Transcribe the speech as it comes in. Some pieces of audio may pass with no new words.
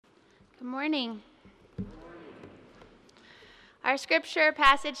Good morning. Our scripture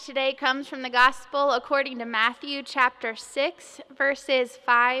passage today comes from the Gospel according to Matthew chapter 6, verses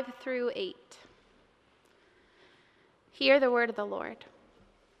 5 through 8. Hear the word of the Lord.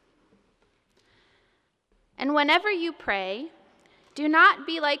 And whenever you pray, do not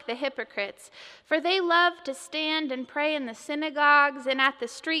be like the hypocrites, for they love to stand and pray in the synagogues and at the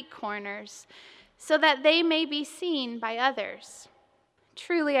street corners, so that they may be seen by others.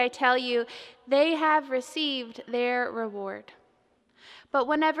 Truly, I tell you, they have received their reward. But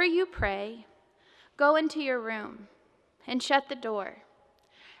whenever you pray, go into your room and shut the door,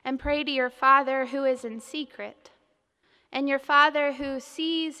 and pray to your Father who is in secret, and your Father who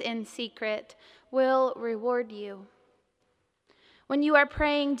sees in secret will reward you. When you are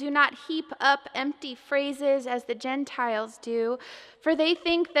praying, do not heap up empty phrases as the Gentiles do, for they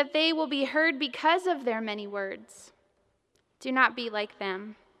think that they will be heard because of their many words. Do not be like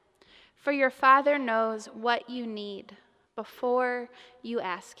them, for your Father knows what you need before you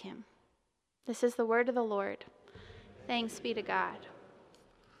ask him. This is the word of the Lord. Thanks be to God.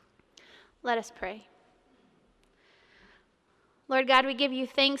 Let us pray. Lord God, we give you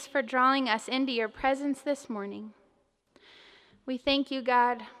thanks for drawing us into your presence this morning. We thank you,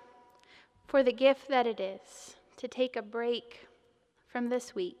 God, for the gift that it is to take a break from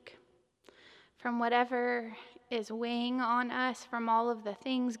this week, from whatever is weighing on us, from all of the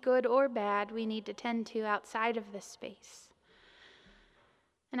things, good or bad, we need to tend to outside of this space.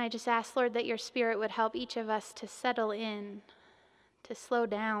 And I just ask, Lord, that your Spirit would help each of us to settle in, to slow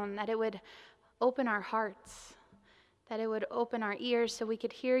down, that it would open our hearts, that it would open our ears so we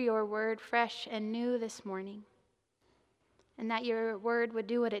could hear your word fresh and new this morning, and that your word would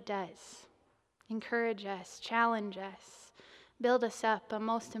do what it does, encourage us, challenge us, build us up, but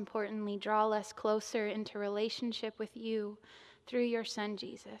most importantly, draw us closer into relationship with you through your Son,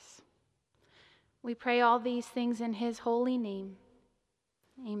 Jesus. We pray all these things in his holy name.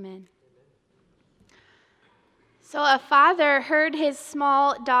 Amen. So a father heard his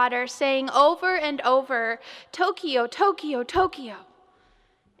small daughter saying over and over, "Tokyo, Tokyo, Tokyo."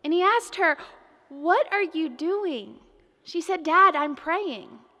 And he asked her, "What are you doing?" She said, "Dad, I'm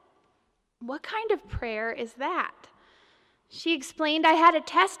praying." "What kind of prayer is that?" She explained, "I had a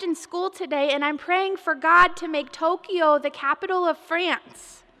test in school today, and I'm praying for God to make Tokyo the capital of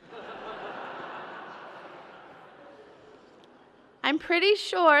France." I'm pretty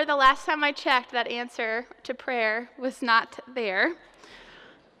sure the last time I checked, that answer to prayer was not there.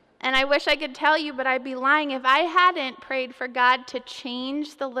 And I wish I could tell you, but I'd be lying if I hadn't prayed for God to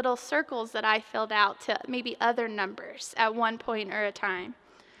change the little circles that I filled out to maybe other numbers at one point or a time.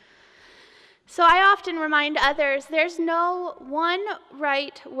 So I often remind others there's no one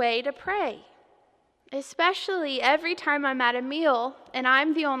right way to pray. Especially every time I'm at a meal and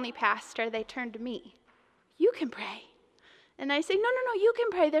I'm the only pastor, they turn to me. "You can pray." And I say, no, you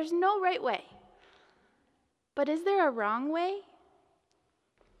can pray. There's no right way. But is there a wrong way?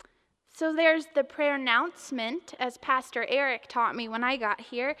 So there's the prayer announcement, as Pastor Eric taught me when I got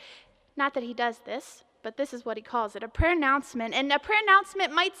here. Not that he does this, but this is what he calls it, a prayer announcement. And a prayer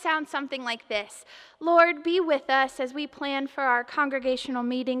announcement might sound something like this: "Lord, be with us as we plan for our congregational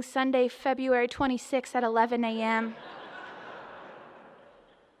meeting Sunday, February 26th at 11 a.m.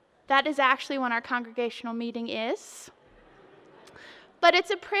 That is actually when our congregational meeting is. But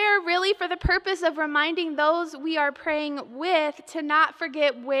it's a prayer really for the purpose of reminding those we are praying with to not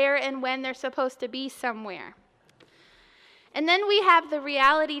forget where and when they're supposed to be somewhere. And then we have the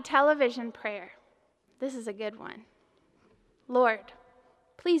reality television prayer. This is a good one. "Lord,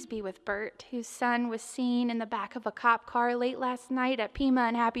 please be with Bert, whose son was seen in the back of a cop car late last night at Pima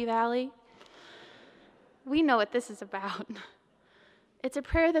and Happy Valley." We know what this is about. It's a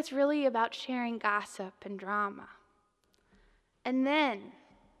prayer that's really about sharing gossip and drama. And then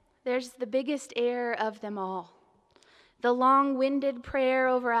there's the biggest error of them all, the long-winded prayer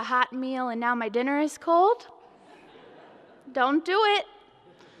over a hot meal and now my dinner is cold. Don't do it.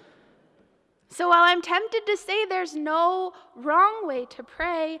 So while I'm tempted to say there's no wrong way to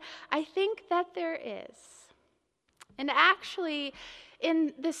pray, I think that there is. And actually,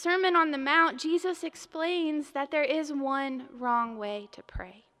 in the Sermon on the Mount, Jesus explains that there is one wrong way to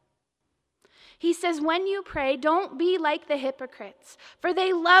pray. He says, when you pray, don't be like the hypocrites, for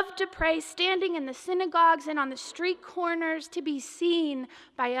they love to pray standing in the synagogues and on the street corners to be seen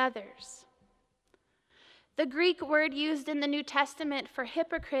by others. The Greek word used in the New Testament for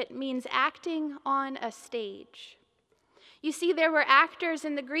hypocrite means acting on a stage. You see, there were actors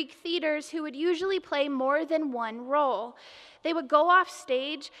in the Greek theaters who would usually play more than one role. They would go off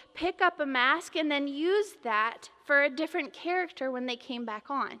stage, pick up a mask, and then use that for a different character when they came back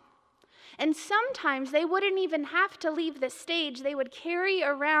on. And sometimes they wouldn't even have to leave the stage. They would carry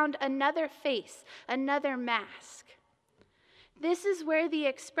around another face, another mask. This is where the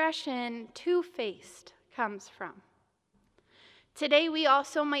expression two-faced comes from. Today we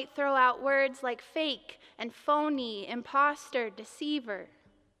also might throw out words like fake and phony, imposter, deceiver.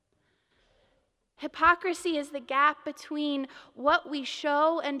 Hypocrisy is the gap between what we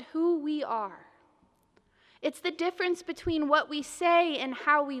show and who we are. It's the difference between what we say and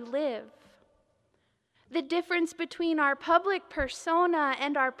how we live. The difference between our public persona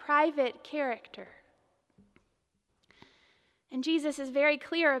and our private character. And Jesus is very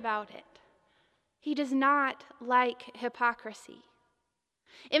clear about it. He does not like hypocrisy.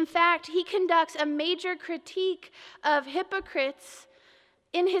 In fact, he conducts a major critique of hypocrites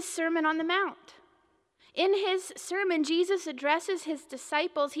in his Sermon on the Mount. In his sermon, Jesus addresses his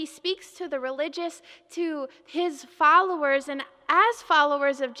disciples. He speaks to the religious, to his followers, and as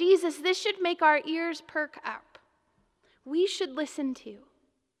followers of Jesus, this should make our ears perk up. We should listen to.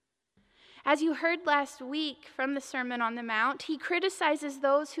 As you heard last week from the Sermon on the Mount, he criticizes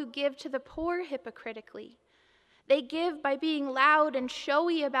those who give to the poor hypocritically. They give by being loud and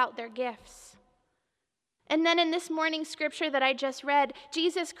showy about their gifts. And then in this morning's scripture that I just read,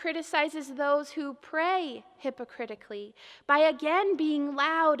 Jesus criticizes those who pray hypocritically by again being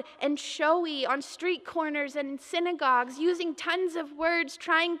loud and showy on street corners and in synagogues, using tons of words,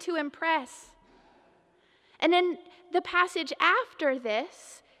 trying to impress. And in the passage after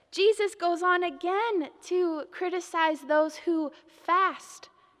this, Jesus goes on again to criticize those who fast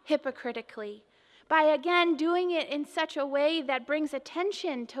hypocritically by again doing it in such a way that brings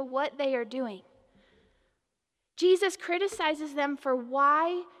attention to what they are doing. Jesus criticizes them for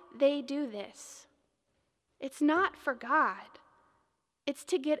why they do this. It's not for God. It's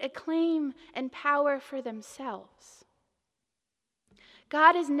to get acclaim and power for themselves.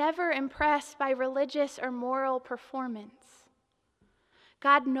 God is never impressed by religious or moral performance.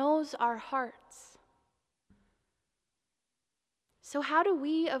 God knows our hearts. So how do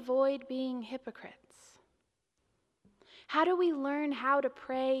we avoid being hypocrites? How do we learn how to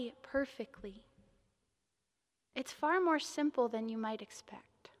pray perfectly? It's far more simple than you might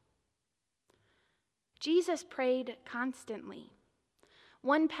expect. Jesus prayed constantly.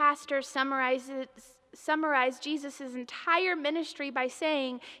 One pastor summarized Jesus' entire ministry by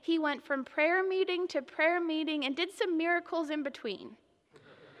saying he went from prayer meeting to prayer meeting and did some miracles in between.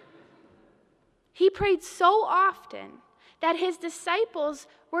 He prayed so often that his disciples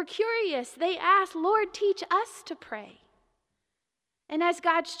were curious. They asked, "Lord, teach us to pray." And as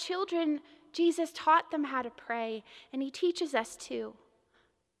God's children, Jesus taught them how to pray, and he teaches us too.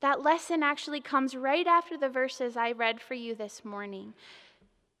 That lesson actually comes right after the verses I read for you this morning.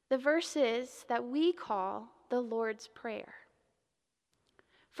 The verses that we call the Lord's Prayer.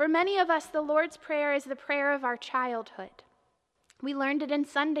 For many of us, the Lord's Prayer is the prayer of our childhood. We learned it in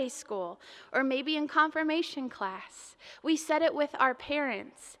Sunday school, or maybe in confirmation class. We said it with our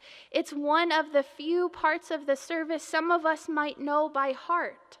parents. It's one of the few parts of the service some of us might know by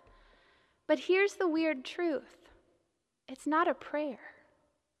heart. But here's the weird truth. It's not a prayer.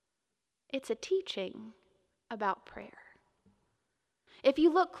 It's a teaching about prayer. If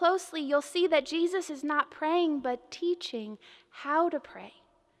you look closely, you'll see that Jesus is not praying, but teaching how to pray.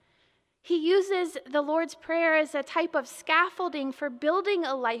 He uses the Lord's Prayer as a type of scaffolding for building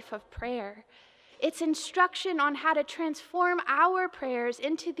a life of prayer. It's instruction on how to transform our prayers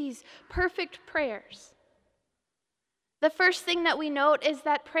into these perfect prayers. The first thing that we note is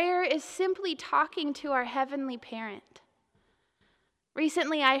that prayer is simply talking to our heavenly parent.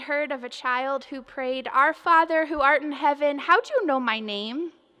 Recently, I heard of a child who prayed, "Our Father who art in heaven, how'd you know my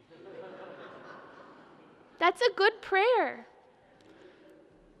name?" That's a good prayer.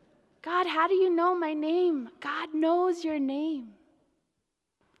 God, how do you know my name? God knows your name.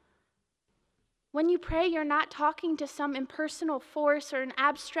 When you pray, you're not talking to some impersonal force or an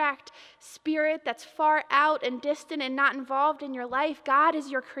abstract spirit that's far out and distant and not involved in your life. God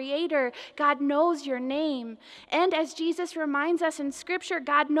is your creator. God knows your name. And as Jesus reminds us in Scripture,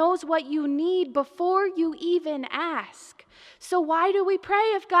 God knows what you need before you even ask. So why do we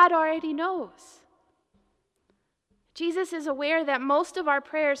pray if God already knows? Jesus is aware that most of our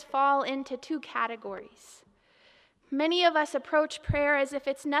prayers fall into two categories. Many of us approach prayer as if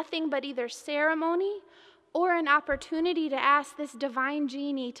it's nothing but either ceremony or an opportunity to ask this divine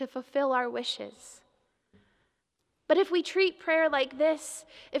genie to fulfill our wishes. But if we treat prayer like this,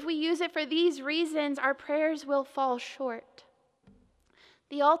 if we use it for these reasons, our prayers will fall short.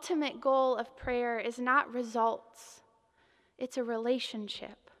 The ultimate goal of prayer is not results. It's a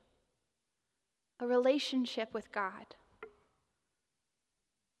relationship with God.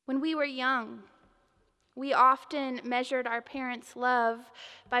 When we were young, we often measured our parents' love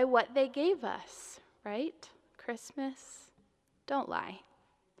by what they gave us, right? Christmas? Don't lie.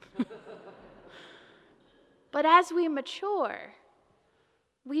 But as we mature,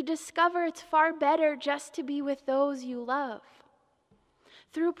 we discover it's far better just to be with those you love.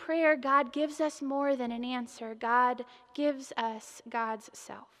 Through prayer, God gives us more than an answer. God gives us God's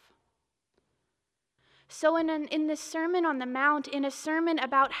self. So in this Sermon on the Mount, in a sermon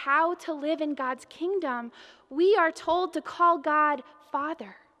about how to live in God's kingdom, we are told to call God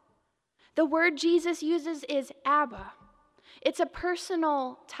Father. The word Jesus uses is Abba. It's a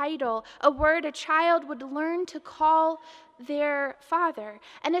personal title, a word a child would learn to call their father.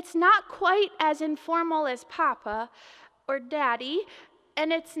 And it's not quite as informal as Papa or Daddy,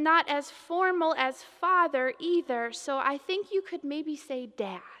 and it's not as formal as Father either, so I think you could maybe say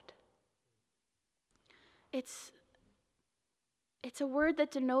Dad. It's a word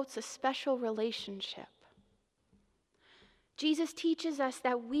that denotes a special relationship. Jesus teaches us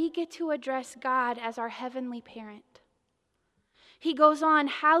that we get to address God as our heavenly parent. He goes on,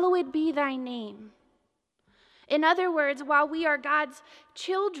 "Hallowed be thy name." In other words, while we are God's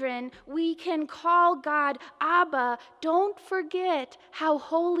children, we can call God Abba. Don't forget how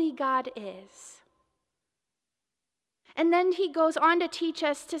holy God is. And then he goes on to teach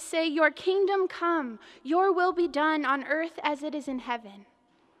us to say, "Your kingdom come, your will be done on earth as it is in heaven."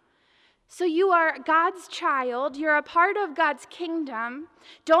 So you are God's child, you're a part of God's kingdom.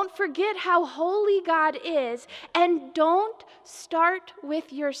 Don't forget how holy God is, and don't start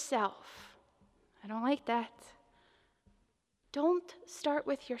with yourself. I don't like that. Don't start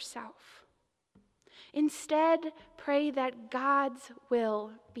with yourself. Instead, pray that God's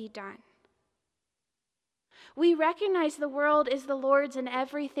will be done. We recognize the world is the Lord's and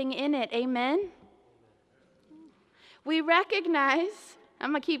everything in it. Amen? We recognize,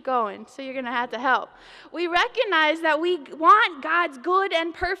 I'm going to keep going, so you're going to have to help. We recognize that we want God's good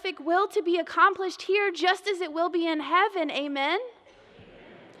and perfect will to be accomplished here just as it will be in heaven. Amen?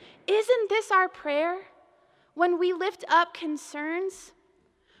 Isn't this our prayer? When we lift up concerns,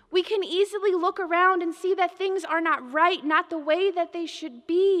 we can easily look around and see that things are not right, not the way that they should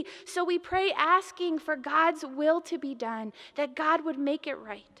be. So we pray asking for God's will to be done, that God would make it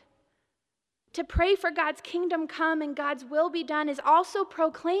right. To pray for God's kingdom come and God's will be done is also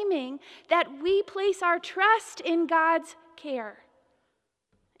proclaiming that we place our trust in God's care.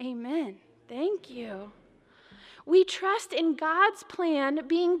 Amen. Thank you. We trust in God's plan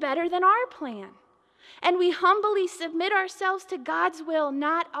being better than our plan. And we humbly submit ourselves to God's will,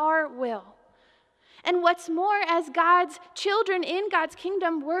 not our will. And what's more, as God's children in God's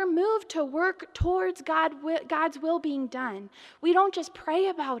kingdom, we're moved to work towards God's will being done. We don't just pray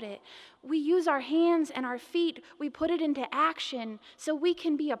about it. We use our hands and our feet. We put it into action so we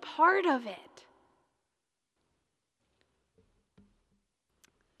can be a part of it.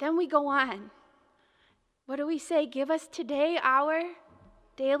 Then we go on. What do we say? Give us today our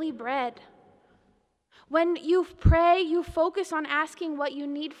daily bread. When you pray, you focus on asking what you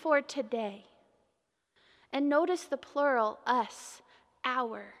need for today. And notice the plural, us,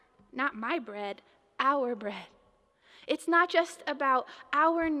 our, not my bread, our bread. It's not just about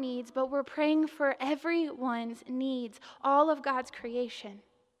our needs, but we're praying for everyone's needs, all of God's creation.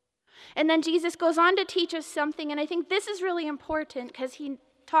 And then Jesus goes on to teach us something, and I think this is really important because he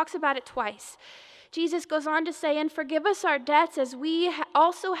talks about it twice. Jesus goes on to say, "And forgive us our debts as we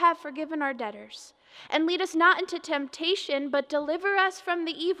also have forgiven our debtors. And lead us not into temptation, but deliver us from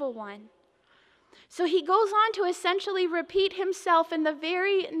the evil one." So he goes on to essentially repeat himself in the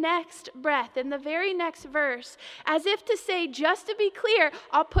very next breath, in the very next verse, as if to say, just to be clear,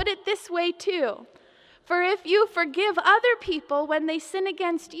 I'll put it this way too. For if you forgive other people when they sin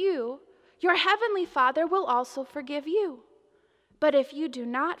against you, your heavenly Father will also forgive you. But if you do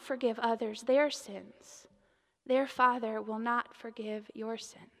not forgive others their sins, their Father will not forgive your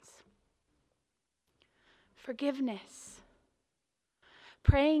sins. Forgiveness.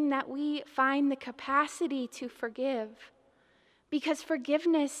 Praying that we find the capacity to forgive, because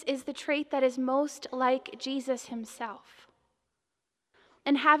forgiveness is the trait that is most like Jesus himself.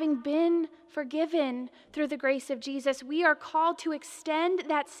 And having been forgiven through the grace of Jesus, we are called to extend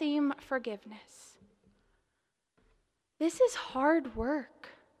that same forgiveness. This is hard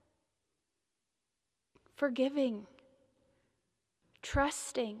work. Forgiving,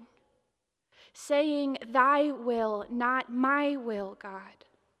 trusting, saying, "Thy will, not my will, God."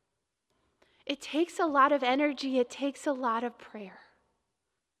 It takes a lot of energy. It takes a lot of prayer.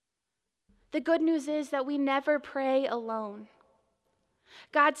 The good news is that we never pray alone.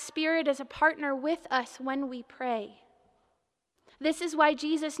 God's Spirit is a partner with us when we pray. This is why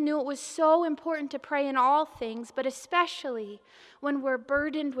Jesus knew it was so important to pray in all things, but especially when we're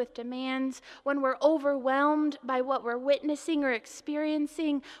burdened with demands, when we're overwhelmed by what we're witnessing or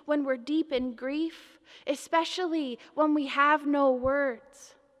experiencing, when we're deep in grief, especially when we have no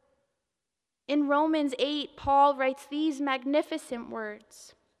words. In Romans 8, Paul writes these magnificent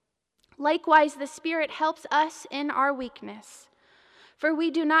words. Likewise, the Spirit helps us in our weakness, for we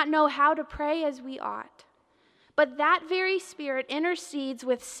do not know how to pray as we ought. But that very Spirit intercedes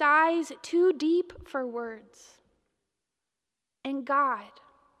with sighs too deep for words. And God,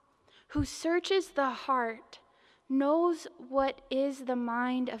 who searches the heart, knows what is the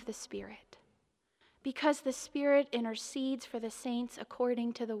mind of the Spirit, because the Spirit intercedes for the saints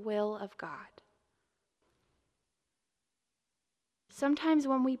according to the will of God. Sometimes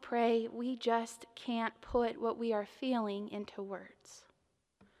when we pray, we just can't put what we are feeling into words.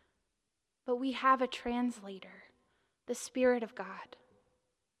 But we have a translator, the Spirit of God.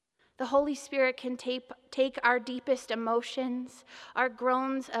 The Holy Spirit can take our deepest emotions, our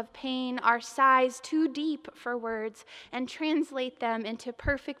groans of pain, our sighs too deep for words, and translate them into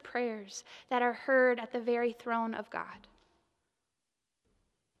perfect prayers that are heard at the very throne of God.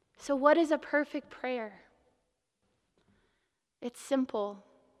 So what is a perfect prayer? It's simple.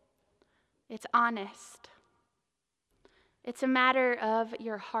 It's honest. It's a matter of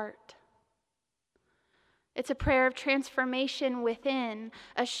your heart. It's a prayer of transformation within,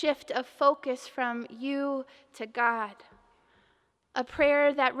 a shift of focus from you to God. A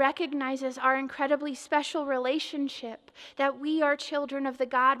prayer that recognizes our incredibly special relationship, that we are children of the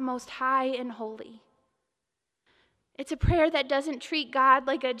God Most High and Holy. It's a prayer that doesn't treat God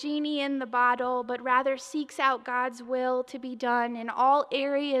like a genie in the bottle, but rather seeks out God's will to be done in all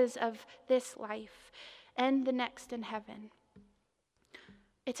areas of this life and the next in heaven.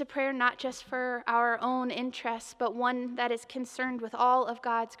 It's a prayer not just for our own interests, but one that is concerned with all of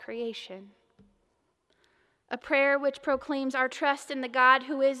God's creation. A prayer which proclaims our trust in the God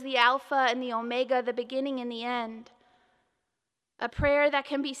who is the Alpha and the Omega, the beginning and the end. A prayer that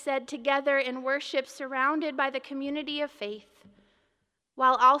can be said together in worship, surrounded by the community of faith,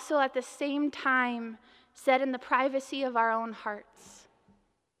 while also at the same time said in the privacy of our own hearts.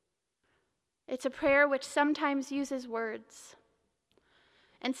 It's a prayer which sometimes uses words,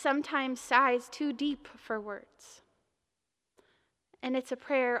 and sometimes sighs too deep for words. And it's a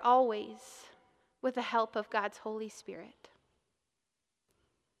prayer always with the help of God's Holy Spirit.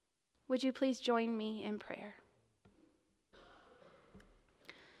 Would you please join me in prayer?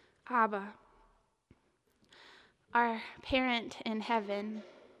 Abba, our parent in heaven,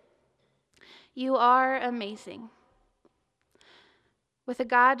 you are amazing. With a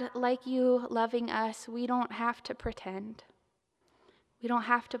God like you loving us, we don't have to pretend. We don't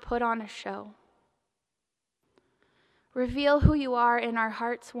have to put on a show. Reveal who you are in our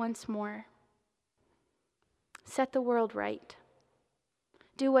hearts once more. Set the world right.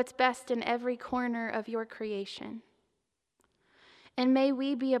 Do what's best in every corner of your creation. And may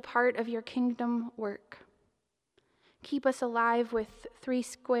we be a part of your kingdom work. Keep us alive with 3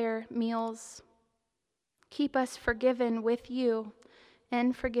 square meals. Keep us forgiven with you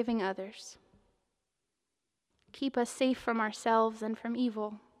and forgiving others. Keep us safe from ourselves and from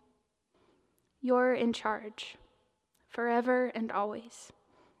evil. You're in charge, forever and always.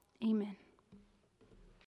 Amen.